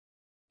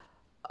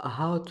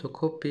How to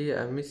copy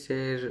a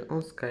message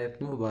on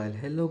Skype mobile.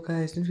 Hello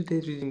guys, in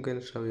today's video I'm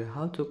gonna show you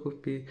how to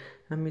copy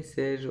a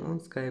message on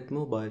Skype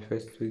mobile.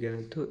 First we're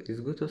gonna do is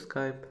go to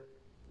Skype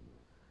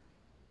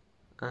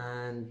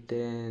and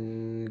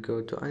then go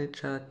to any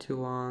chat you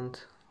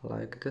want,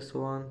 like this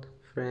one,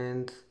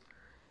 friends.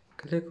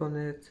 Click on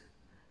it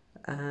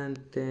and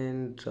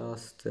then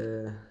just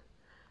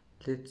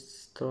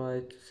let's try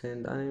to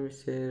send any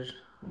message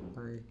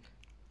like.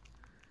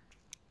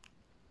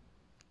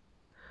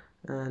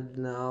 And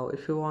now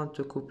if you want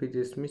to copy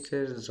this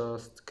message,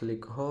 just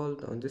click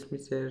hold on this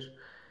message,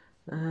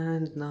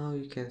 and now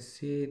you can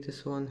see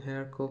this one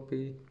here,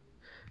 copy.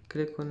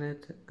 Click on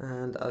it,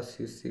 and as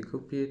you see,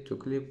 copy it to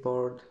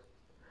clipboard.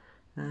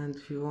 And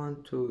if you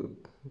want to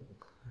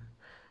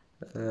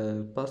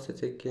paste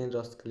it again,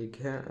 just click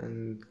here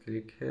and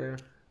click here,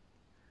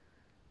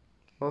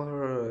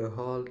 or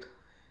hold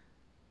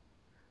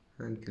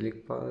and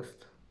click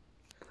paste.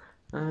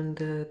 And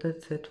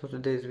that's it for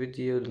today's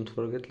video. Don't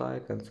forget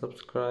like and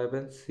subscribe,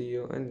 and see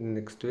you in the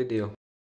next video.